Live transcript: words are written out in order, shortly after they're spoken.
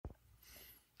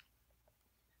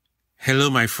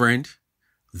Hello, my friend.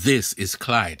 This is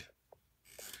Clyde.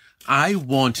 I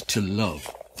want to love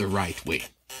the right way.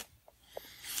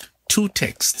 Two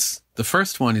texts. The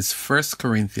first one is 1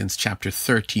 Corinthians chapter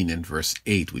 13 and verse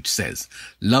 8, which says,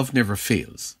 "Love never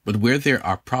fails, but where there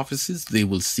are prophecies, they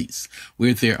will cease.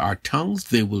 Where there are tongues,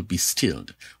 they will be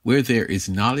stilled. Where there is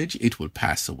knowledge, it will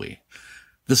pass away."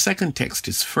 The second text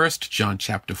is 1 John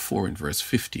chapter 4 and verse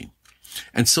 15.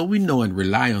 And so we know and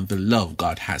rely on the love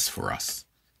God has for us.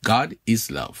 God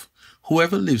is love.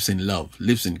 Whoever lives in love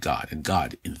lives in God and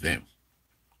God in them.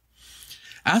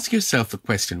 Ask yourself the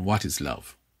question, what is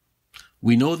love?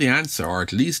 We know the answer, or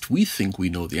at least we think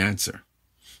we know the answer.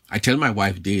 I tell my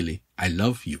wife daily, I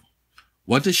love you.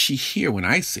 What does she hear when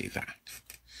I say that?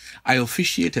 I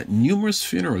officiate at numerous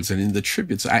funerals, and in the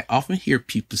tributes, I often hear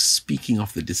people speaking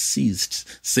of the deceased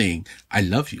saying, I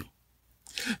love you.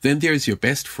 Then there's your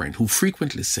best friend who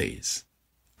frequently says,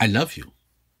 I love you.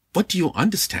 What do you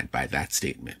understand by that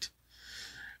statement?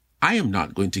 I am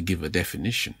not going to give a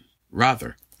definition.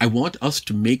 Rather, I want us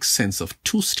to make sense of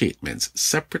two statements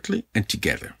separately and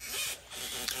together.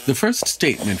 The first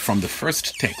statement from the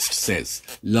first text says,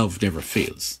 love never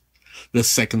fails. The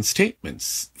second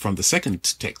statement from the second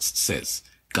text says,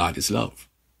 God is love.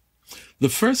 The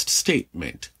first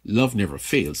statement, love never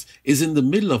fails, is in the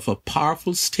middle of a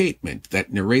powerful statement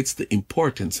that narrates the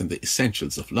importance and the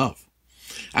essentials of love.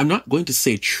 I'm not going to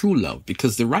say true love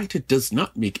because the writer does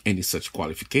not make any such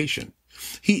qualification.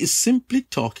 He is simply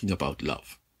talking about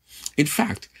love. In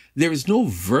fact, there is no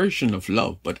version of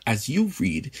love, but as you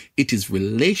read, it is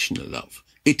relational love.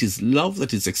 It is love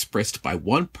that is expressed by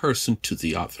one person to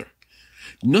the other.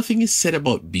 Nothing is said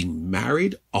about being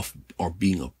married or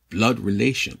being a blood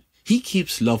relation. He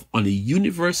keeps love on a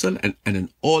universal and an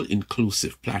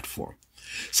all-inclusive platform.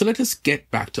 So let us get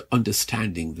back to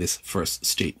understanding this first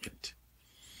statement.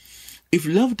 If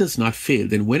love does not fail,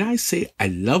 then when I say I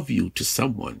love you to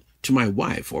someone, to my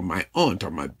wife or my aunt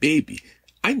or my baby,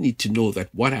 I need to know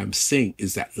that what I'm saying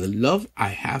is that the love I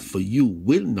have for you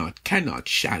will not, cannot,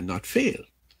 shall not fail.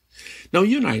 Now,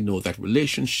 you and I know that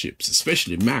relationships,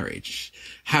 especially marriage,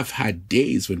 have had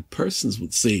days when persons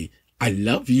would say, I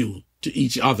love you to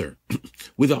each other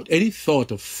without any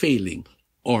thought of failing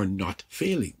or not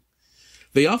failing.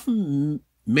 They often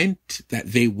meant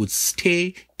that they would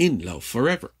stay in love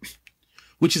forever,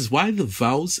 which is why the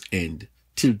vows end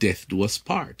till death do us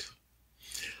part.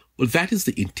 Well, that is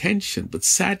the intention, but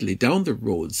sadly, down the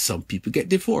road, some people get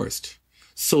divorced.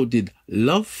 So did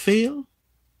love fail?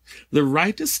 The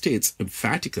writer states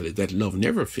emphatically that love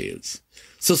never fails.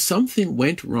 So something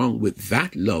went wrong with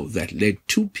that love that led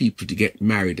two people to get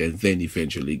married and then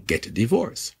eventually get a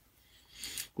divorce.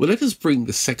 Well, let us bring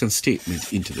the second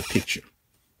statement into the picture.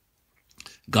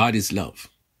 God is love.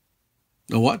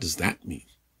 Now, what does that mean?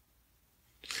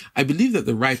 I believe that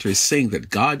the writer is saying that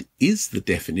God is the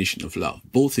definition of love,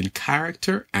 both in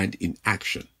character and in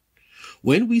action.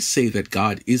 When we say that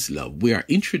God is love, we are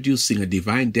introducing a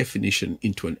divine definition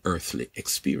into an earthly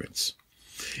experience.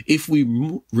 If we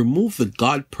remove the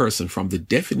God person from the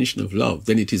definition of love,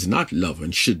 then it is not love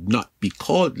and should not be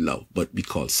called love, but be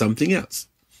called something else.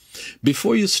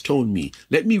 Before you stone me,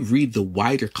 let me read the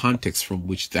wider context from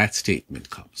which that statement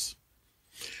comes.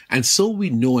 And so we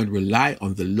know and rely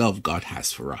on the love God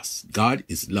has for us. God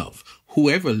is love.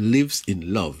 Whoever lives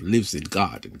in love lives in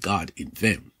God and God in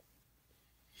them.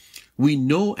 We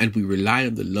know and we rely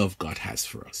on the love God has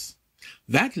for us.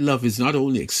 That love is not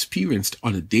only experienced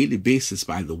on a daily basis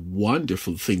by the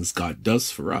wonderful things God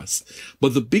does for us,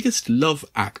 but the biggest love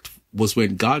act was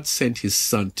when God sent his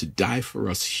son to die for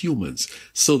us humans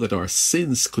so that our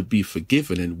sins could be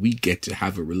forgiven and we get to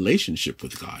have a relationship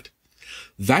with God.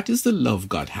 That is the love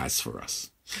God has for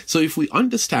us. So if we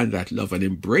understand that love and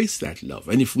embrace that love,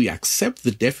 and if we accept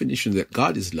the definition that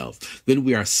God is love, then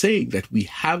we are saying that we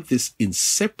have this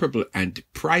inseparable and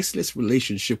priceless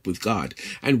relationship with God.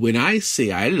 And when I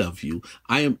say I love you,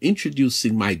 I am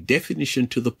introducing my definition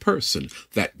to the person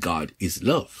that God is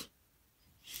love.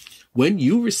 When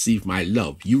you receive my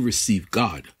love, you receive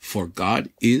God, for God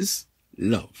is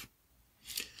love.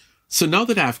 So now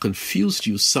that I've confused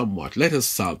you somewhat, let us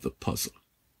solve the puzzle.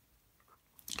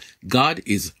 God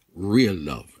is real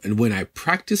love, and when I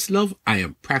practice love, I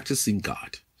am practicing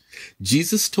God.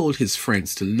 Jesus told his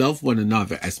friends to love one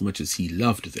another as much as he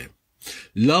loved them.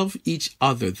 Love each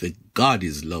other the God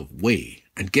is love way.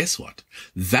 And guess what?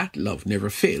 That love never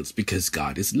fails because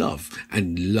God is love,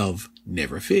 and love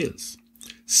never fails.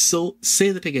 So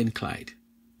say that again, Clyde.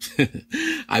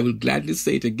 I will gladly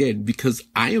say it again because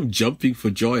I am jumping for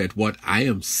joy at what I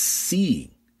am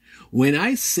seeing. When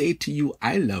I say to you,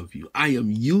 I love you, I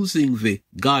am using the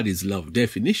God is love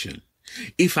definition.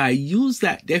 If I use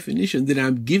that definition, then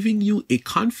I'm giving you a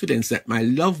confidence that my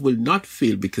love will not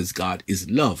fail because God is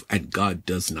love and God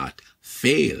does not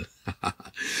fail.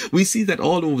 We see that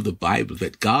all over the Bible,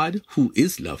 that God, who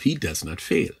is love, he does not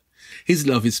fail. His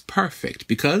love is perfect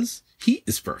because he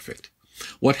is perfect.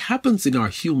 What happens in our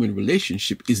human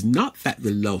relationship is not that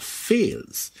the love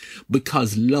fails,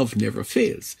 because love never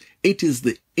fails. It is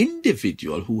the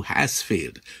individual who has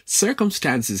failed.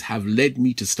 Circumstances have led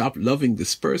me to stop loving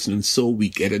this person, and so we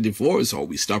get a divorce, or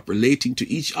we stop relating to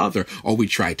each other, or we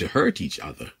try to hurt each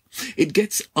other. It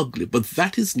gets ugly, but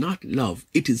that is not love.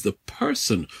 It is the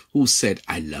person who said,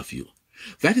 I love you.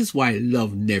 That is why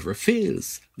love never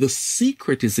fails. The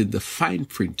secret is in the fine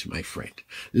print, my friend.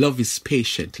 Love is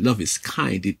patient. Love is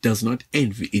kind. It does not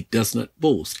envy. It does not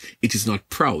boast. It is not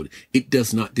proud. It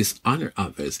does not dishonor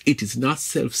others. It is not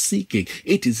self-seeking.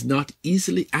 It is not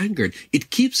easily angered. It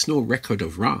keeps no record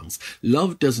of wrongs.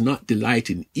 Love does not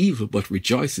delight in evil, but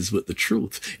rejoices with the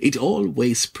truth. It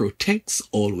always protects,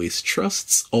 always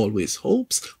trusts, always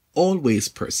hopes, always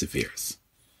perseveres.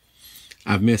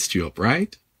 I've messed you up,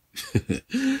 right?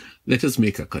 Let us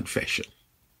make a confession.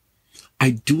 I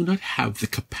do not have the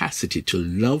capacity to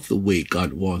love the way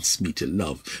God wants me to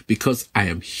love because I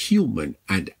am human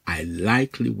and I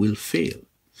likely will fail.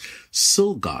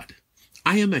 So God,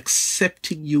 I am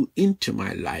accepting you into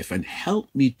my life, and help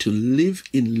me to live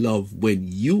in love when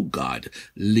you, God,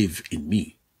 live in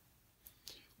me.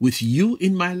 With you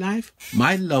in my life,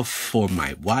 my love for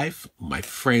my wife, my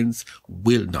friends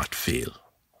will not fail.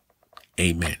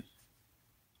 Amen.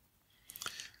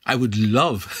 I would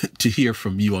love to hear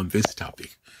from you on this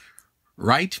topic.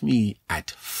 Write me at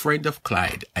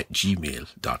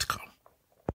friendofclyde@gmail.com.